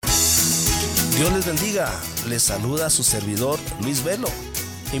Dios les bendiga, les saluda su servidor Luis Velo,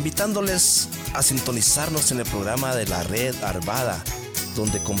 invitándoles a sintonizarnos en el programa de la Red Arvada,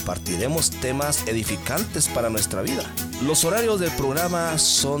 donde compartiremos temas edificantes para nuestra vida. Los horarios del programa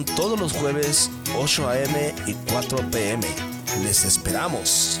son todos los jueves 8 a.m. y 4 p.m. Les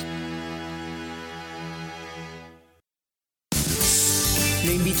esperamos.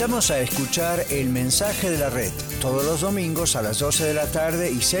 Le invitamos a escuchar el mensaje de la red todos los domingos a las 12 de la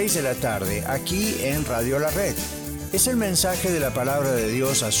tarde y 6 de la tarde aquí en Radio La Red. Es el mensaje de la palabra de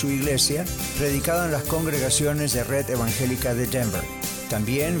Dios a su iglesia, predicado en las congregaciones de Red Evangélica de Denver.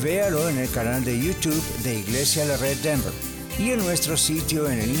 También véalo en el canal de YouTube de Iglesia La Red Denver y en nuestro sitio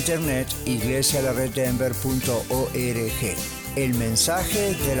en el internet iglesialareddenver.org. El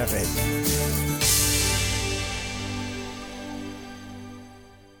mensaje de la red.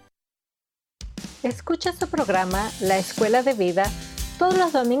 Escucha su programa La Escuela de Vida todos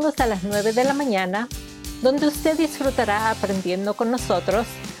los domingos a las 9 de la mañana, donde usted disfrutará aprendiendo con nosotros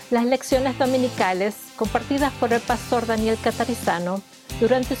las lecciones dominicales compartidas por el pastor Daniel Catarizano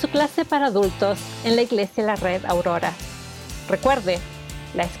durante su clase para adultos en la Iglesia La Red Aurora. Recuerde,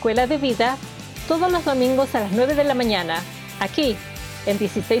 La Escuela de Vida todos los domingos a las 9 de la mañana, aquí en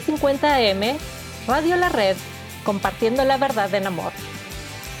 1650 AM, Radio La Red, compartiendo la verdad en amor.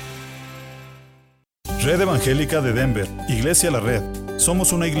 Red Evangélica de Denver, Iglesia La Red.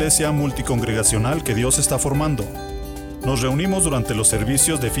 Somos una iglesia multicongregacional que Dios está formando. Nos reunimos durante los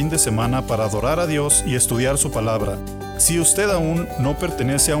servicios de fin de semana para adorar a Dios y estudiar su palabra. Si usted aún no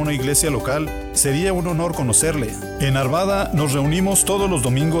pertenece a una iglesia local, sería un honor conocerle. En Arvada nos reunimos todos los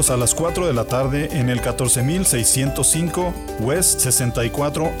domingos a las 4 de la tarde en el 14605 West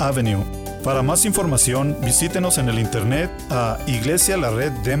 64 Avenue. Para más información, visítenos en el internet a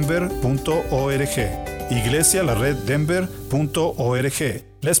iglesialareddenver.org. iglesialareddenver.org.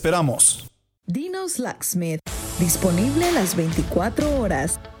 ¡Le esperamos! Dino's Locksmith, disponible las 24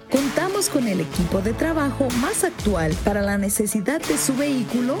 horas. Contamos con el equipo de trabajo más actual para la necesidad de su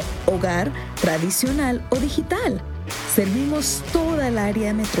vehículo, hogar, tradicional o digital. Servimos toda el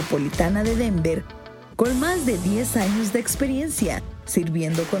área metropolitana de Denver con más de 10 años de experiencia,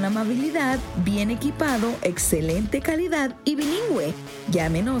 sirviendo con amabilidad, bien equipado, excelente calidad y bilingüe.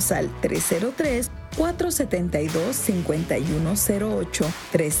 Llámenos al 303-472-5108,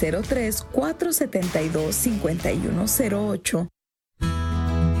 303-472-5108.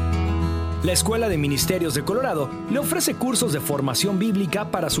 La Escuela de Ministerios de Colorado le ofrece cursos de formación bíblica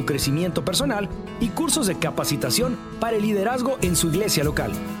para su crecimiento personal y cursos de capacitación para el liderazgo en su iglesia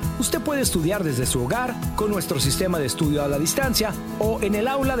local. Usted puede estudiar desde su hogar con nuestro sistema de estudio a la distancia o en el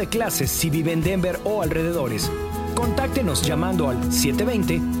aula de clases si vive en Denver o alrededores. Contáctenos llamando al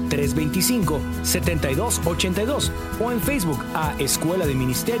 720-325-7282 o en Facebook a Escuela de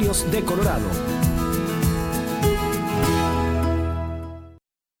Ministerios de Colorado.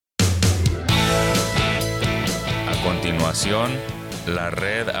 A continuación, la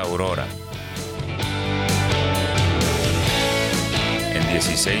Red Aurora. En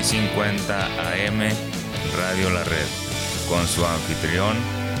 1650 AM, Radio La Red, con su anfitrión,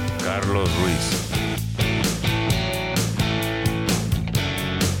 Carlos Ruiz.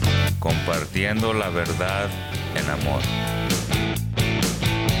 Compartiendo la verdad en amor.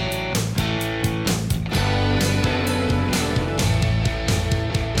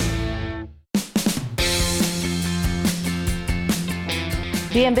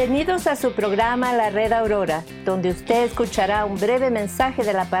 Bienvenidos a su programa La Red Aurora, donde usted escuchará un breve mensaje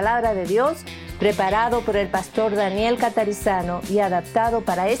de la palabra de Dios preparado por el pastor Daniel Catarizano y adaptado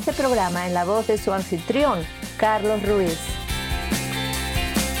para este programa en la voz de su anfitrión, Carlos Ruiz.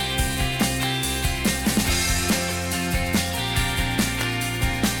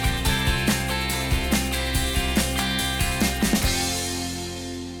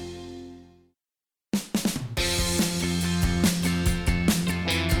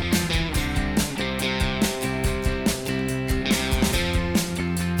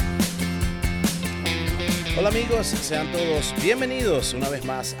 Hola amigos, sean todos bienvenidos una vez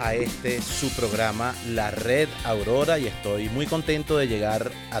más a su programa La Red Aurora, y estoy muy contento de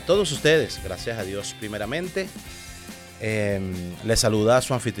llegar a todos ustedes, gracias a Dios primeramente. Les saluda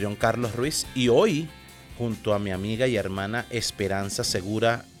su anfitrión Carlos Ruiz, y hoy junto a mi amiga y hermana Esperanza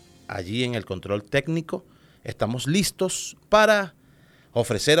Segura allí en el control técnico, estamos listos para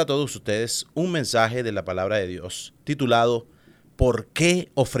ofrecer a todos ustedes un mensaje de la palabra de Dios titulado ¿Por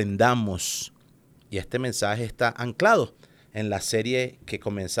qué ofrendamos? Y este mensaje está anclado en la serie que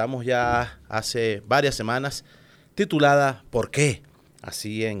comenzamos ya hace varias semanas, titulada ¿Por qué?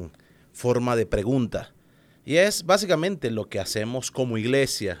 Así en forma de pregunta. Y es básicamente lo que hacemos como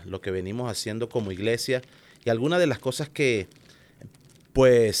iglesia, lo que venimos haciendo como iglesia y algunas de las cosas que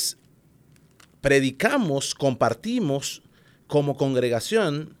pues predicamos, compartimos como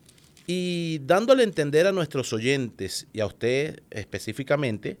congregación y dándole a entender a nuestros oyentes y a usted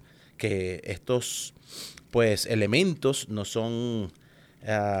específicamente que estos pues elementos no son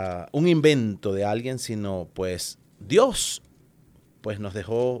un invento de alguien, sino pues Dios pues nos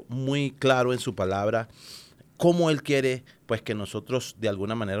dejó muy claro en su palabra cómo Él quiere pues que nosotros de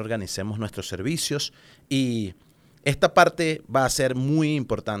alguna manera organicemos nuestros servicios, y esta parte va a ser muy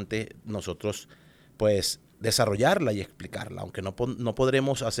importante nosotros pues desarrollarla y explicarla, aunque no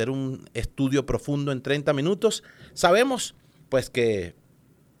podremos hacer un estudio profundo en 30 minutos. Sabemos pues que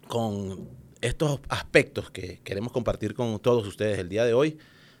con estos aspectos que queremos compartir con todos ustedes el día de hoy,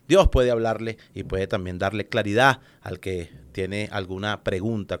 Dios puede hablarle y puede también darle claridad al que tiene alguna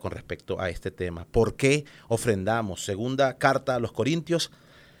pregunta con respecto a este tema. ¿Por qué ofrendamos? Segunda carta a los Corintios,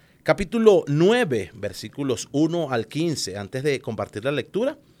 capítulo 9, versículos 1 al 15. Antes de compartir la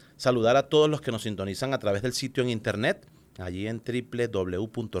lectura, saludar a todos los que nos sintonizan a través del sitio en internet, allí en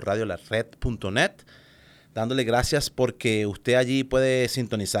www.radiolared.net, dándole gracias porque usted allí puede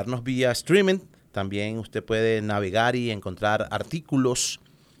sintonizarnos vía streaming. También usted puede navegar y encontrar artículos,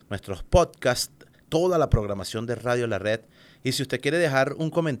 nuestros podcasts, toda la programación de Radio La Red. Y si usted quiere dejar un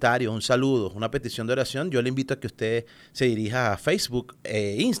comentario, un saludo, una petición de oración, yo le invito a que usted se dirija a Facebook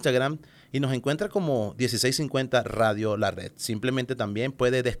e Instagram y nos encuentra como 1650 Radio La Red. Simplemente también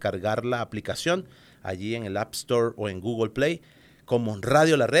puede descargar la aplicación allí en el App Store o en Google Play como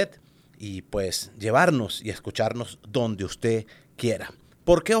Radio La Red y pues llevarnos y escucharnos donde usted quiera.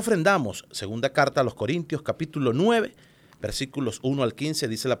 ¿Por qué ofrendamos? Segunda carta a los Corintios, capítulo 9, versículos 1 al 15,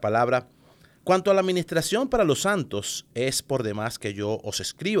 dice la palabra: cuanto a la administración para los santos, es por demás que yo os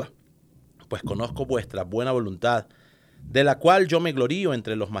escriba, pues conozco vuestra buena voluntad, de la cual yo me glorío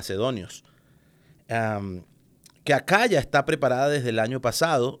entre los macedonios, que Acaya está preparada desde el año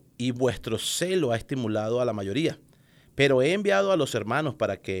pasado, y vuestro celo ha estimulado a la mayoría. Pero he enviado a los hermanos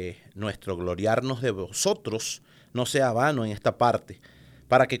para que nuestro gloriarnos de vosotros no sea vano en esta parte,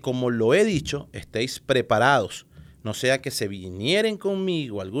 para que, como lo he dicho, estéis preparados, no sea que se vinieren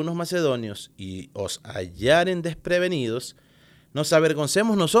conmigo algunos macedonios y os hallaren desprevenidos, nos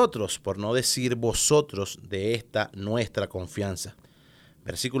avergoncemos nosotros, por no decir vosotros, de esta nuestra confianza.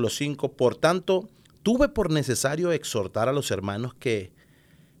 Versículo 5, por tanto, tuve por necesario exhortar a los hermanos que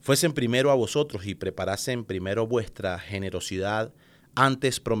fuesen primero a vosotros y preparasen primero vuestra generosidad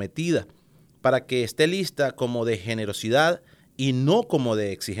antes prometida, para que esté lista como de generosidad y no como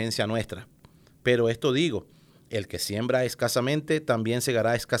de exigencia nuestra. Pero esto digo: el que siembra escasamente también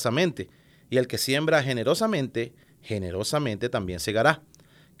segará escasamente, y el que siembra generosamente, generosamente también segará.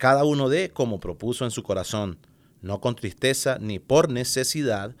 Cada uno dé como propuso en su corazón, no con tristeza ni por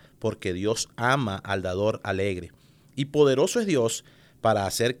necesidad, porque Dios ama al dador alegre. Y poderoso es Dios para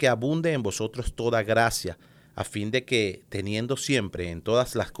hacer que abunde en vosotros toda gracia, a fin de que, teniendo siempre en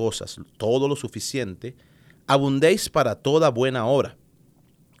todas las cosas todo lo suficiente, abundéis para toda buena obra.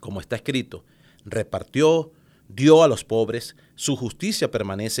 Como está escrito: repartió, dio a los pobres, su justicia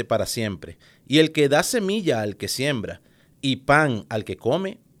permanece para siempre. Y el que da semilla al que siembra y pan al que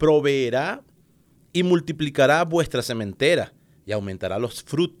come, proveerá y multiplicará vuestra sementera y aumentará los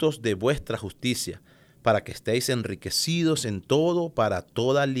frutos de vuestra justicia, para que estéis enriquecidos en todo para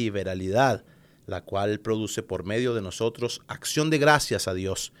toda liberalidad, la cual produce por medio de nosotros acción de gracias a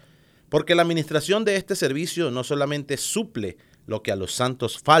Dios. Porque la administración de este servicio no solamente suple lo que a los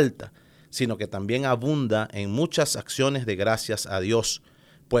santos falta, sino que también abunda en muchas acciones de gracias a Dios,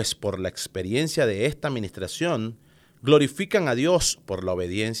 pues por la experiencia de esta administración glorifican a Dios por la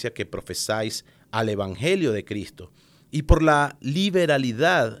obediencia que profesáis al Evangelio de Cristo y por la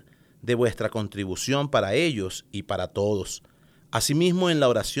liberalidad de vuestra contribución para ellos y para todos. Asimismo, en la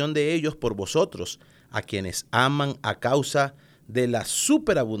oración de ellos por vosotros, a quienes aman a causa de la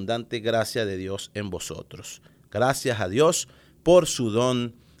superabundante gracia de Dios en vosotros. Gracias a Dios por su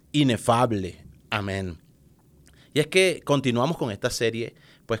don inefable. Amén. Y es que continuamos con esta serie,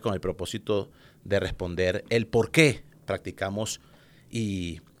 pues con el propósito de responder el por qué practicamos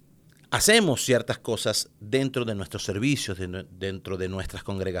y hacemos ciertas cosas dentro de nuestros servicios, dentro de nuestras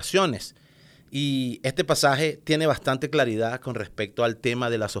congregaciones. Y este pasaje tiene bastante claridad con respecto al tema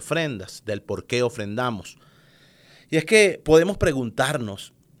de las ofrendas, del por qué ofrendamos. Y es que podemos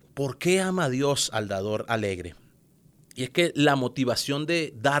preguntarnos, ¿por qué ama Dios al dador alegre? Y es que la motivación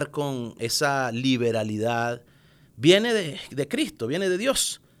de dar con esa liberalidad viene de Cristo, viene de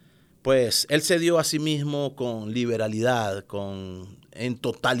Dios. Pues Él se dio a sí mismo con liberalidad, en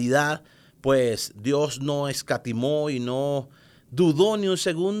totalidad, pues Dios no escatimó y no dudó ni un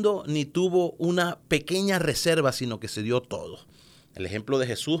segundo, ni tuvo una pequeña reserva, sino que se dio todo. El ejemplo de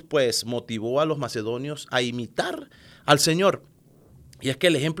Jesús, pues, motivó a los macedonios a imitar al Señor. Y es que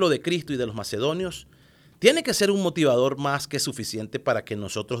el ejemplo de Cristo y de los macedonios tiene que ser un motivador más que suficiente para que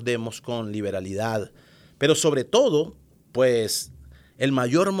nosotros demos con liberalidad. Pero sobre todo, pues, el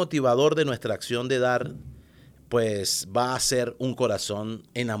mayor motivador de nuestra acción de dar, pues, va a ser un corazón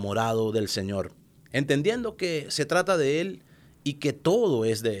enamorado del Señor, entendiendo que se trata de Él y que todo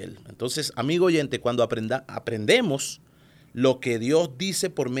es de Él. Entonces, amigo oyente, cuando aprendemos lo que Dios dice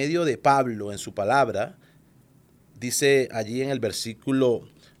por medio de Pablo en su palabra, dice allí en el versículo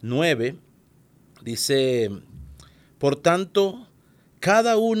 9, dice, por tanto,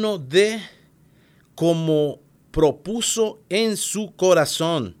 cada uno dé como propuso en su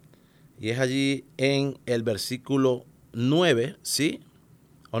corazón. Y es allí en el versículo 9, ¿sí?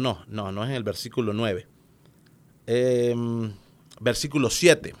 ¿O no? No es en el versículo 9. Versículo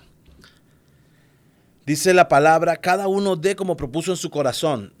 7. Dice la palabra, cada uno dé como propuso en su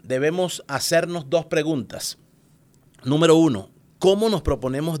corazón. Debemos hacernos dos preguntas. Número 1, ¿cómo nos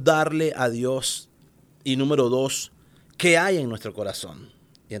proponemos darle a Dios? Y número 2, ¿qué hay en nuestro corazón?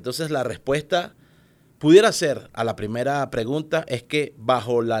 Y entonces la respuesta pudiera ser a la primera pregunta es que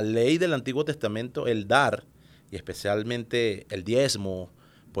bajo la ley del Antiguo Testamento, el dar, y especialmente el diezmo,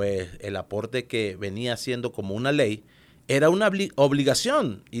 pues el aporte que venía siendo como una ley, era una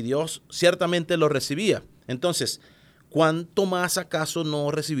obligación y Dios ciertamente lo recibía. Entonces, ¿cuánto más acaso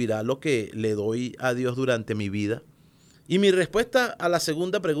no recibirá lo que le doy a Dios durante mi vida? Y mi respuesta a la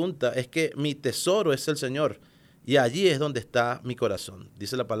segunda pregunta es que mi tesoro es el Señor y allí es donde está mi corazón.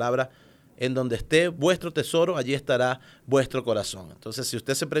 Dice la palabra, en donde esté vuestro tesoro, allí estará vuestro corazón. Entonces, si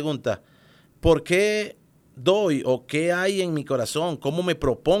usted se pregunta, ¿por qué doy o qué hay en mi corazón? ¿Cómo me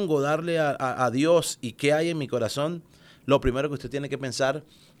propongo darle a Dios y qué hay en mi corazón? Lo primero que usted tiene que pensar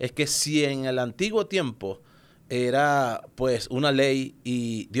es que si en el antiguo tiempo era pues una ley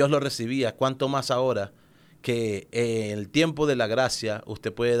y Dios lo recibía, ¿cuánto más ahora que en el tiempo de la gracia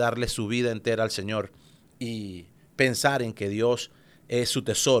usted puede darle su vida entera al Señor y pensar en que Dios es su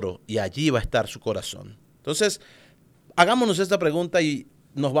tesoro y allí va a estar su corazón? Entonces, hagámonos esta pregunta y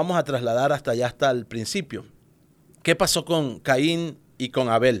nos vamos a trasladar hasta allá, hasta el principio. ¿Qué pasó con Caín y con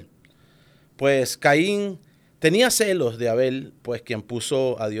Abel? Pues Caín tenía celos de Abel, pues quien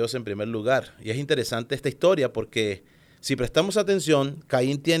puso a Dios en primer lugar. Y es interesante esta historia porque si prestamos atención,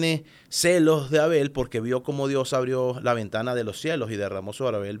 Caín tiene celos de Abel porque vio cómo Dios abrió la ventana de los cielos y derramó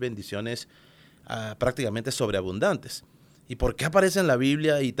sobre Abel bendiciones prácticamente sobreabundantes. ¿Y por qué aparece en la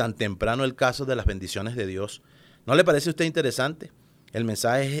Biblia y tan temprano el caso de las bendiciones de Dios? ¿No le parece a usted interesante? El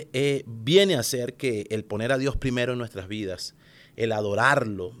mensaje viene a ser que el poner a Dios primero en nuestras vidas, el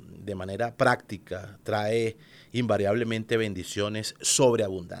adorarlo de manera práctica, trae invariablemente bendiciones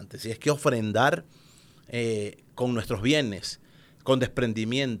sobreabundantes. Y es que ofrendar con nuestros bienes, con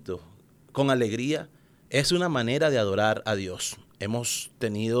desprendimiento, con alegría, es una manera de adorar a Dios. Hemos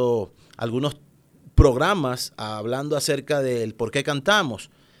tenido algunos programas hablando acerca del por qué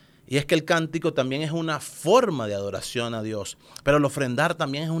cantamos. Y es que el cántico también es una forma de adoración a Dios. Pero el ofrendar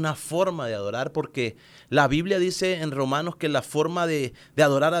también es una forma de adorar porque la Biblia dice en Romanos que la forma de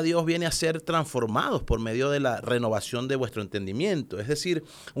adorar a Dios viene a ser transformados por medio de la renovación de vuestro entendimiento. Es decir,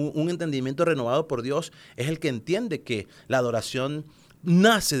 un entendimiento renovado por Dios es el que entiende que la adoración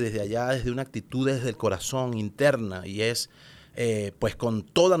nace desde allá, desde una actitud desde el corazón interna y es pues con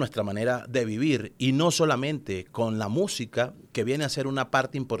toda nuestra manera de vivir y no solamente con la música que viene a ser una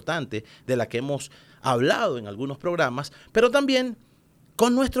parte importante de la que hemos hablado en algunos programas, pero también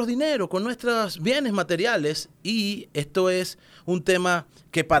con nuestros dineros, con nuestros bienes materiales. Y esto es un tema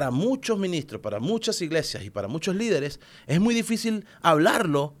que para muchos ministros, para muchas iglesias y para muchos líderes es muy difícil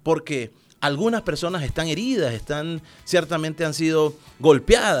hablarlo porque algunas personas están heridas, ciertamente han sido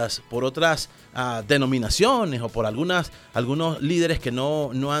golpeadas por otras denominaciones o por algunos líderes que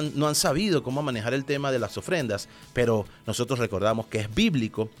no han sabido cómo manejar el tema de las ofrendas, pero nosotros recordamos que es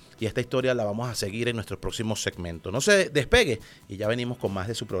bíblico y esta historia la vamos a seguir en nuestro próximo segmento. No se despegue y ya venimos con más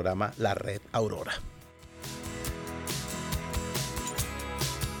de su programa La Red Aurora.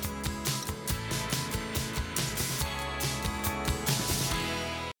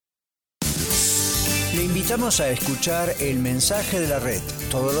 Le invitamos a escuchar el mensaje de la red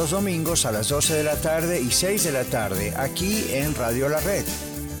todos los domingos a las 12 de la tarde y 6 de la tarde aquí en Radio La Red.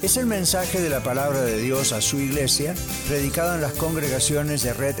 Es el mensaje de la palabra de Dios a su iglesia, predicado en las congregaciones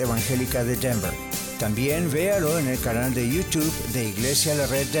de Red Evangélica de Denver. También véalo en el canal de YouTube de Iglesia La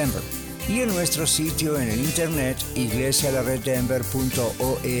Red Denver y en nuestro sitio en el internet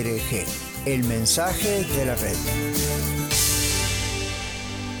iglesialareddenver.org. el mensaje de la red.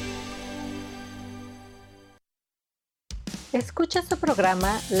 Escucha su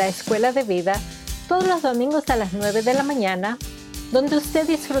programa La Escuela de Vida todos los domingos a las 9 de la mañana, donde usted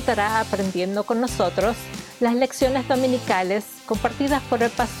disfrutará aprendiendo con nosotros las lecciones dominicales compartidas por el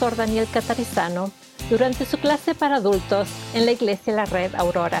pastor Daniel Catarizano durante su clase para adultos en la Iglesia La Red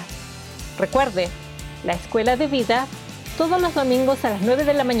Aurora. Recuerde, La Escuela de Vida todos los domingos a las 9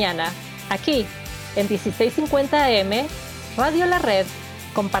 de la mañana, aquí en 1650 AM, Radio La Red,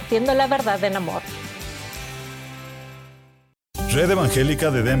 compartiendo la verdad en amor. Red Evangélica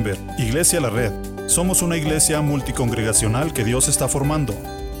de Denver, Iglesia La Red. Somos una iglesia multicongregacional que Dios está formando.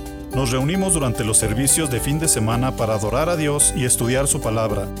 Nos reunimos durante los servicios de fin de semana para adorar a Dios y estudiar su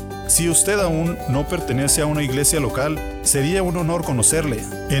palabra. Si usted aún no pertenece a una iglesia local, sería un honor conocerle.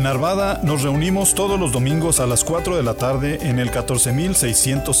 En Arvada nos reunimos todos los domingos a las 4 de la tarde en el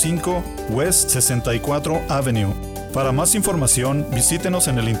 14605 West 64 Avenue. Para más información, visítenos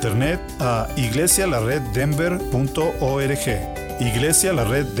en el internet a iglesialareddenver.org.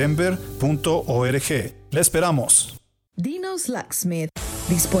 iglesialareddenver.org. ¡Le esperamos! Dinos Locksmith,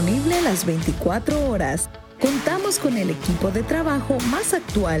 disponible las 24 horas. Contamos con el equipo de trabajo más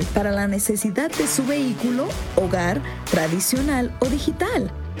actual para la necesidad de su vehículo, hogar, tradicional o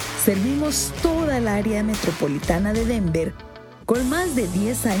digital. Servimos toda el área metropolitana de Denver con más de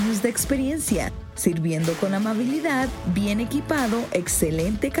 10 años de experiencia, sirviendo con amabilidad, bien equipado,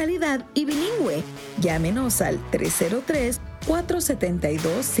 excelente calidad y bilingüe. Llámenos al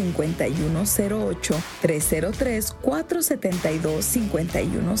 303-472-5108,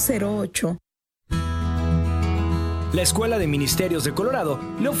 303-472-5108. La Escuela de Ministerios de Colorado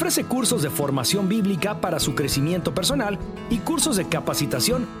le ofrece cursos de formación bíblica para su crecimiento personal y cursos de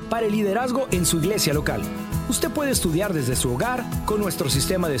capacitación para el liderazgo en su iglesia local. Usted puede estudiar desde su hogar con nuestro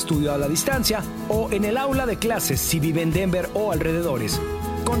sistema de estudio a la distancia o en el aula de clases si vive en Denver o alrededores.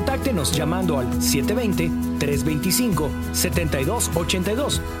 Contáctenos llamando al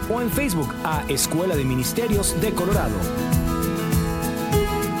 720-325-7282 o en Facebook a Escuela de Ministerios de Colorado.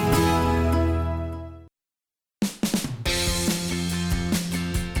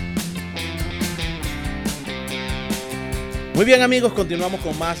 Muy bien, amigos, continuamos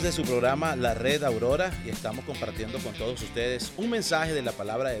con más de su programa La Red Aurora y estamos compartiendo con todos ustedes un mensaje de la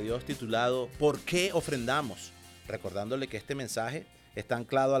palabra de Dios titulado ¿Por qué ofrendamos? Recordándole que este mensaje está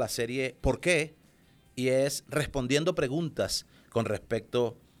anclado a la serie ¿Por qué? Y es respondiendo preguntas con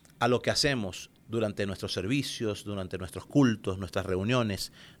respecto a lo que hacemos durante nuestros servicios, durante nuestros cultos, nuestras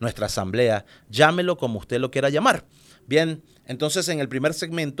reuniones, nuestra asamblea, llámelo como usted lo quiera llamar. Bien, entonces en el primer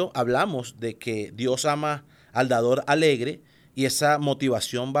segmento hablamos de que Dios ama al dador alegre y esa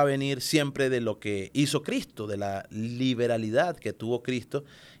motivación va a venir siempre de lo que hizo Cristo, de la liberalidad que tuvo Cristo.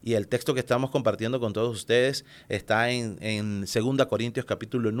 Y el texto que estamos compartiendo con todos ustedes está en 2 Corintios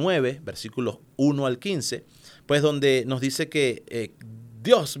capítulo 9, versículos 1 al 15, pues donde nos dice que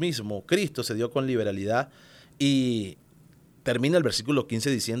Dios mismo, Cristo, se dio con liberalidad y termina el versículo 15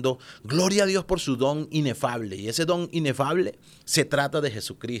 diciendo, gloria a Dios por su don inefable. Y ese don inefable se trata de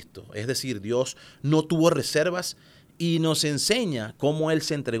Jesucristo. Es decir, Dios no tuvo reservas y nos enseña cómo Él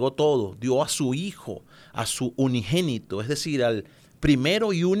se entregó todo. Dio a su Hijo, a su unigénito, es decir, al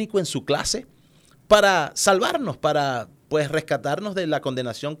primero y único en su clase, para salvarnos, para pues rescatarnos de la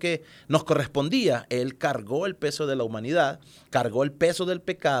condenación que nos correspondía. Él cargó el peso de la humanidad, cargó el peso del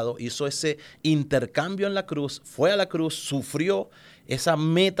pecado, hizo ese intercambio en la cruz, fue a la cruz, sufrió, esa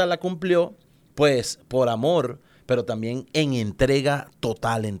meta la cumplió, pues por amor, pero también en entrega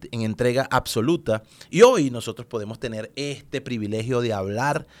total, en entrega absoluta. Y hoy nosotros podemos tener este privilegio de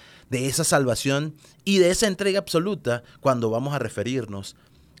hablar de esa salvación y de esa entrega absoluta cuando vamos a referirnos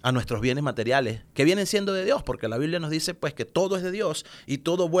a nuestros bienes materiales que vienen siendo de Dios, porque la Biblia nos dice pues que todo es de Dios y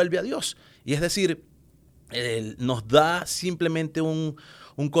todo vuelve a Dios. Y es decir, Él nos da simplemente un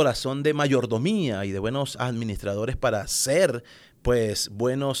corazón de mayordomía y de buenos administradores para ser pues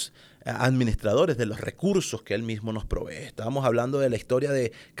buenos administradores de los recursos que Él mismo nos provee. Estábamos hablando de la historia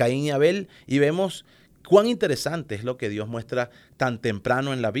de Caín y Abel y vemos cuán interesante es lo que Dios muestra tan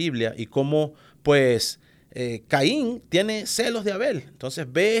temprano en la Biblia y cómo pues Caín tiene celos de Abel. Entonces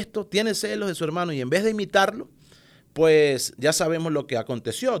ve esto, tiene celos de su hermano y en vez de imitarlo, pues ya sabemos lo que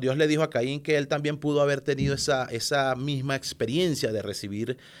aconteció. Dios le dijo a Caín que él también pudo haber tenido esa misma experiencia de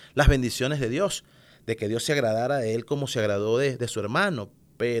recibir las bendiciones de Dios, de que Dios se agradara de él como se agradó de su hermano.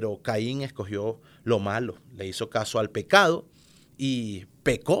 Pero Caín escogió lo malo, le hizo caso al pecado y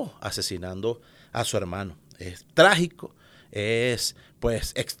pecó asesinando a su hermano. Es trágico, es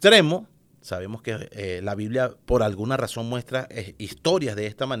pues extremo, Sabemos que la Biblia por alguna razón muestra historias de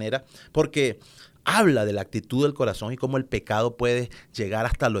esta manera porque habla de la actitud del corazón y cómo el pecado puede llegar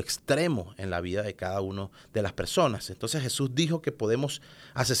hasta lo extremo en la vida de cada una de las personas. Entonces Jesús dijo que podemos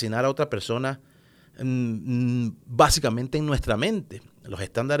asesinar a otra persona básicamente en nuestra mente. Los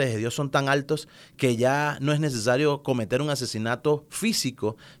estándares de Dios son tan altos que ya no es necesario cometer un asesinato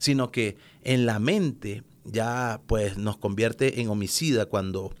físico, sino que en la mente ya pues nos convierte en homicida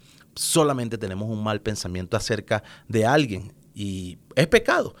cuando solamente tenemos un mal pensamiento acerca de alguien y es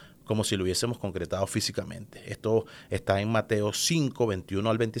pecado, como si lo hubiésemos concretado físicamente. Esto está en Mateo 5, 21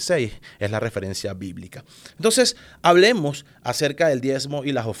 al 26, es la referencia bíblica. Entonces, hablemos acerca del diezmo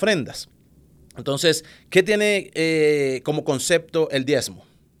y las ofrendas. Entonces, ¿qué tiene como concepto el diezmo?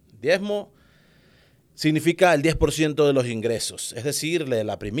 Diezmo significa el 10% de los ingresos, es decir,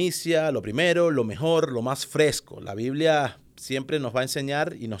 la primicia, lo primero, lo mejor, lo más fresco. La Biblia siempre nos va a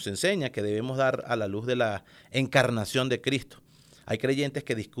enseñar y nos enseña que debemos dar a la luz de la encarnación de Cristo. Hay creyentes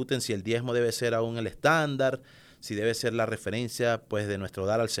que discuten si el diezmo debe ser aún el estándar, si debe ser la referencia pues, de nuestro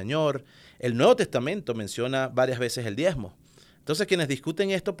dar al Señor. El Nuevo Testamento menciona varias veces el diezmo. Entonces, quienes discuten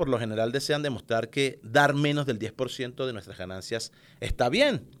esto por lo general desean demostrar que dar menos del 10% de nuestras ganancias está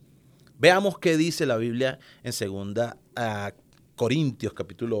bien. Veamos qué dice la Biblia en 2 Corintios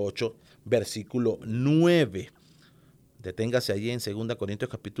capítulo 8, versículo 9. Deténgase allí en 2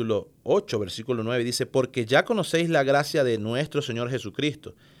 Corintios capítulo 8, versículo 9. Dice, porque ya conocéis la gracia de nuestro Señor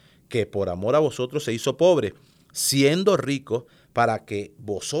Jesucristo, que por amor a vosotros se hizo pobre, siendo rico, para que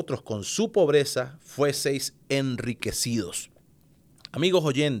vosotros con su pobreza fueseis enriquecidos. Amigos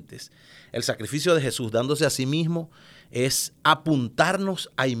oyentes, el sacrificio de Jesús dándose a sí mismo es apuntarnos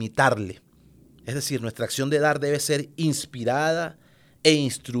a imitarle. Es decir, nuestra acción de dar debe ser inspirada e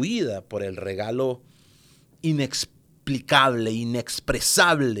instruida por el regalo inexplicable,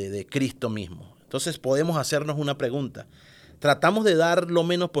 inexpresable de Cristo mismo. Entonces podemos hacernos una pregunta. ¿Tratamos de dar lo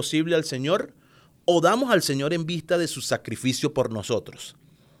menos posible al Señor o damos al Señor en vista de su sacrificio por nosotros?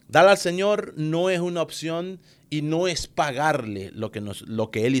 Dar al Señor no es una opción y no es pagarle lo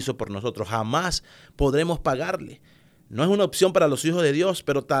que Él hizo por nosotros. Jamás podremos pagarle. No es una opción para los hijos de Dios,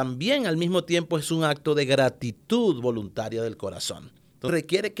 pero también al mismo tiempo es un acto de gratitud voluntaria del corazón. Entonces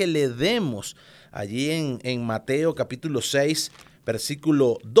requiere que le demos allí en Mateo capítulo 6,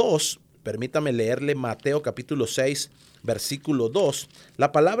 versículo 2. Permítame leerle Mateo capítulo 6, versículo 2.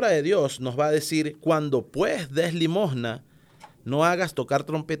 La palabra de Dios nos va a decir, cuando pues des limosna, no hagas tocar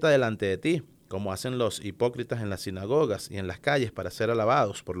trompeta delante de ti, como hacen los hipócritas en las sinagogas y en las calles para ser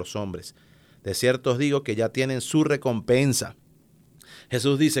alabados por los hombres. De cierto os digo que ya tienen su recompensa.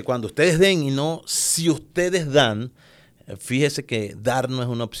 Jesús dice, cuando ustedes den y no si ustedes dan, fíjese que dar no es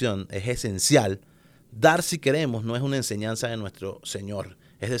una opción, es esencial. Dar si queremos no es una enseñanza de nuestro Señor.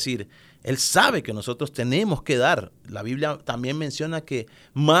 Es decir, Él sabe que nosotros tenemos que dar. La Biblia también menciona que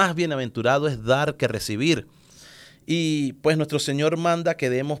más bienaventurado es dar que recibir. Y pues nuestro Señor manda que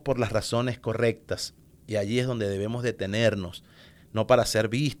demos por las razones correctas. Y allí es donde debemos detenernos. No para ser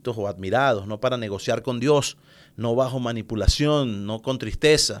vistos o admirados, no para negociar con Dios, no bajo manipulación, no con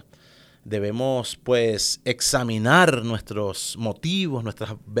tristeza. Debemos pues examinar nuestros motivos,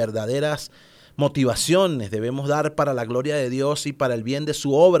 nuestras verdaderas motivaciones. Debemos dar para la gloria de Dios y para el bien de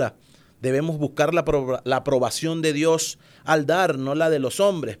su obra. Debemos buscar la aprobación de Dios al dar, no la de los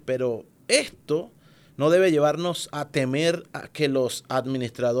hombres. Pero esto no debe llevarnos a temer a que los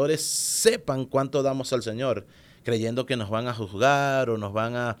administradores sepan cuánto damos al Señor, creyendo que nos van a juzgar o nos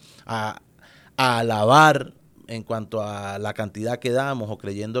van a alabar en cuanto a la cantidad que damos o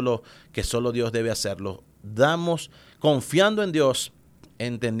creyéndolo que solo Dios debe hacerlo. Damos confiando en Dios,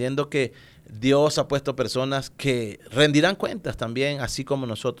 entendiendo que Dios ha puesto personas que rendirán cuentas también, así como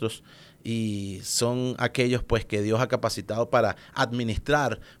nosotros, y son aquellos pues que Dios ha capacitado para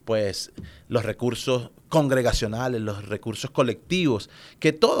administrar pues los recursos congregacionales, los recursos colectivos,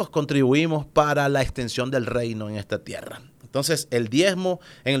 que todos contribuimos para la extensión del reino en esta tierra. Entonces el diezmo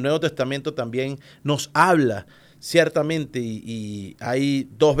en el Nuevo Testamento también nos habla ciertamente y hay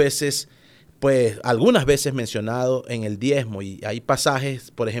dos veces, pues algunas veces mencionado en el diezmo, y hay pasajes,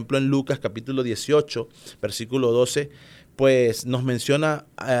 por ejemplo en Lucas capítulo 18, versículo 12, pues nos menciona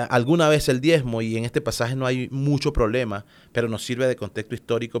alguna vez el diezmo, y en este pasaje no hay mucho problema, pero nos sirve de contexto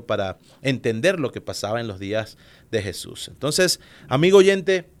histórico para entender lo que pasaba en los días de Jesús. Entonces, amigo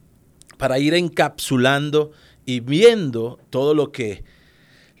oyente, para ir encapsulando y viendo todo lo que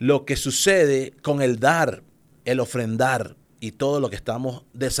sucede con el dar, el ofrendar, y todo lo que estamos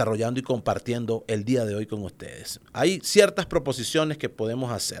desarrollando y compartiendo el día de hoy con ustedes. Hay ciertas proposiciones que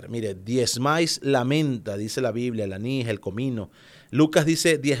podemos hacer. Mire, diezmáis la menta, dice la Biblia, el anís, el comino. Lucas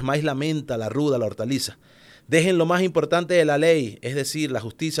dice, diezmáis la menta, la ruda, la hortaliza. Dejen lo más importante de la ley, es decir, la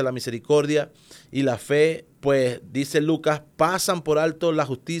justicia, la misericordia y la fe, pues dice Lucas, pasan por alto la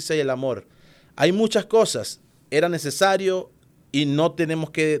justicia y el amor. Hay muchas cosas, era necesario y no tenemos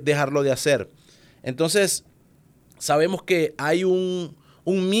que dejarlo de hacer. Entonces, sabemos que hay un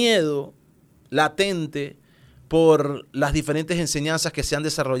miedo latente por las diferentes enseñanzas que se han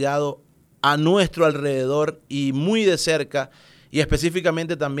desarrollado a nuestro alrededor y muy de cerca, y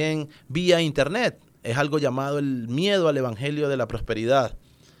específicamente también vía internet. Es algo llamado el miedo al evangelio de la prosperidad.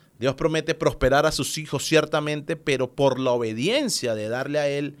 Dios promete prosperar a sus hijos ciertamente, pero por la obediencia de darle a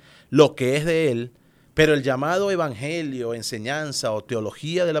Él lo que es de Él. Pero el llamado evangelio, enseñanza o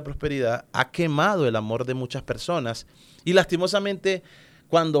teología de la prosperidad ha quemado el amor de muchas personas. Y lastimosamente,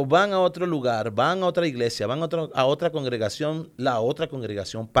 cuando van a otro lugar, van a otra iglesia, van a otra congregación, la otra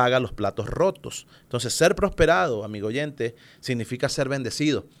congregación paga los platos rotos. Entonces, ser prosperado, amigo oyente, significa ser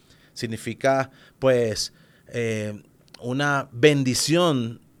bendecido. Significa, pues, una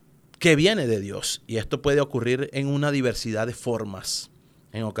bendición que viene de Dios. Y esto puede ocurrir en una diversidad de formas.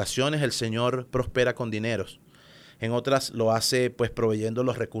 En ocasiones el Señor prospera con dineros. En otras lo hace, pues, proveyendo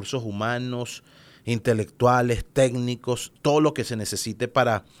los recursos humanos, intelectuales, técnicos, todo lo que se necesite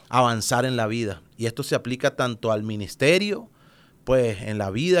para avanzar en la vida. Y esto se aplica tanto al ministerio, pues, en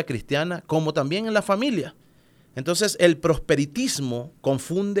la vida cristiana, como también en la familia. Entonces, el prosperitismo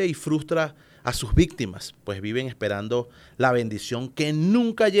confunde y frustra a sus víctimas, pues viven esperando la bendición que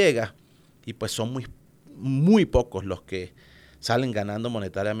nunca llega, y pues son muy pocos los que salen ganando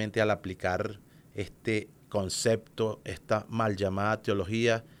monetariamente al aplicar este concepto, esta mal llamada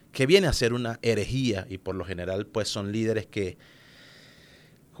teología, que viene a ser una herejía, y por lo general pues son líderes que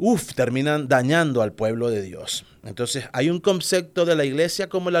terminan dañando al pueblo de Dios. Entonces, hay un concepto de la iglesia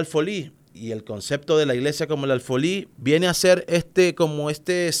como el alfolí. Y el concepto de la iglesia como el alfolí viene a ser como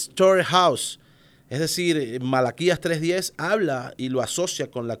este storehouse. Es decir, Malaquías 3:10 habla y lo asocia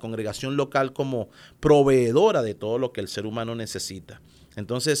con la congregación local como proveedora de todo lo que el ser humano necesita.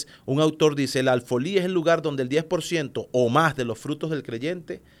 Entonces, un autor dice, el alfolí es el lugar donde el 10% o más de los frutos del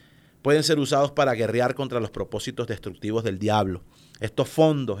creyente pueden ser usados para guerrear contra los propósitos destructivos del diablo. Estos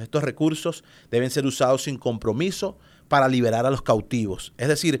fondos, estos recursos deben ser usados sin compromiso para liberar a los cautivos. Es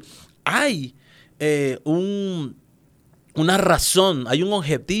decir, hay una razón, hay un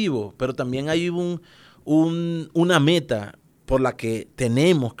objetivo, pero también hay una meta por la que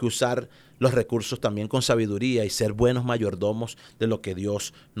tenemos que usar los recursos también con sabiduría y ser buenos mayordomos de lo que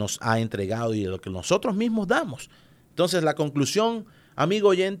Dios nos ha entregado y de lo que nosotros mismos damos. Entonces, la conclusión, amigo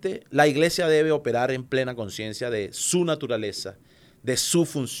oyente, la iglesia debe operar en plena conciencia de su naturaleza, de su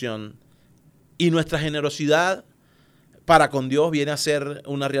función, y nuestra generosidad para con Dios viene a ser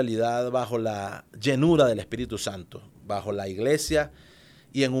una realidad bajo la llenura del Espíritu Santo, bajo la iglesia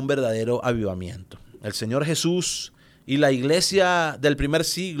y en un verdadero avivamiento. El Señor Jesús y la iglesia del primer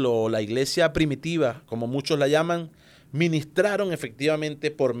siglo, o la iglesia primitiva, como muchos la llaman, ministraron efectivamente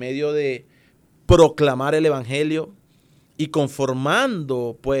por medio de proclamar el evangelio y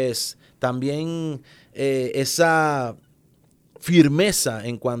conformando pues también esa firmeza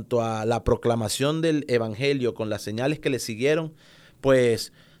en cuanto a la proclamación del evangelio con las señales que le siguieron,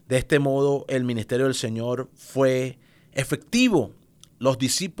 pues de este modo el ministerio del Señor fue efectivo. Los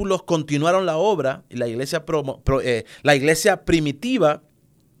discípulos continuaron la obra y la iglesia primitiva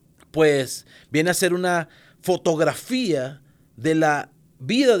pues viene a ser una fotografía de la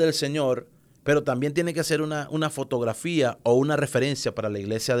vida del Señor, pero también tiene que ser una fotografía o una referencia para la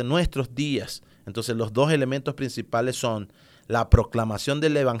iglesia de nuestros días. Entonces, los dos elementos principales son la proclamación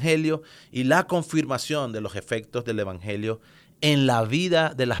del evangelio y la confirmación de los efectos del evangelio en la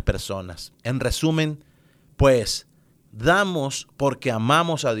vida de las personas. En resumen, pues, damos porque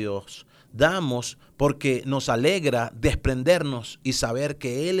amamos a Dios, damos porque nos alegra desprendernos y saber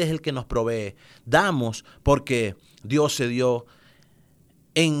que Él es el que nos provee, damos porque Dios se dio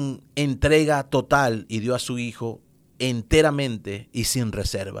en entrega total y dio a su Hijo enteramente y sin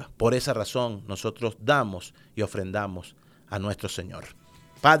reserva. Por esa razón nosotros damos y ofrendamos a nuestro Señor.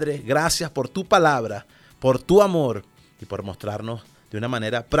 Padre, gracias por tu palabra, por tu amor y por mostrarnos de una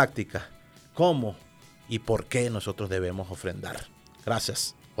manera práctica cómo y por qué nosotros debemos ofrendar.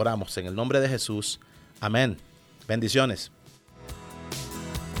 Gracias. Oramos en el nombre de Jesús. Amén. Bendiciones.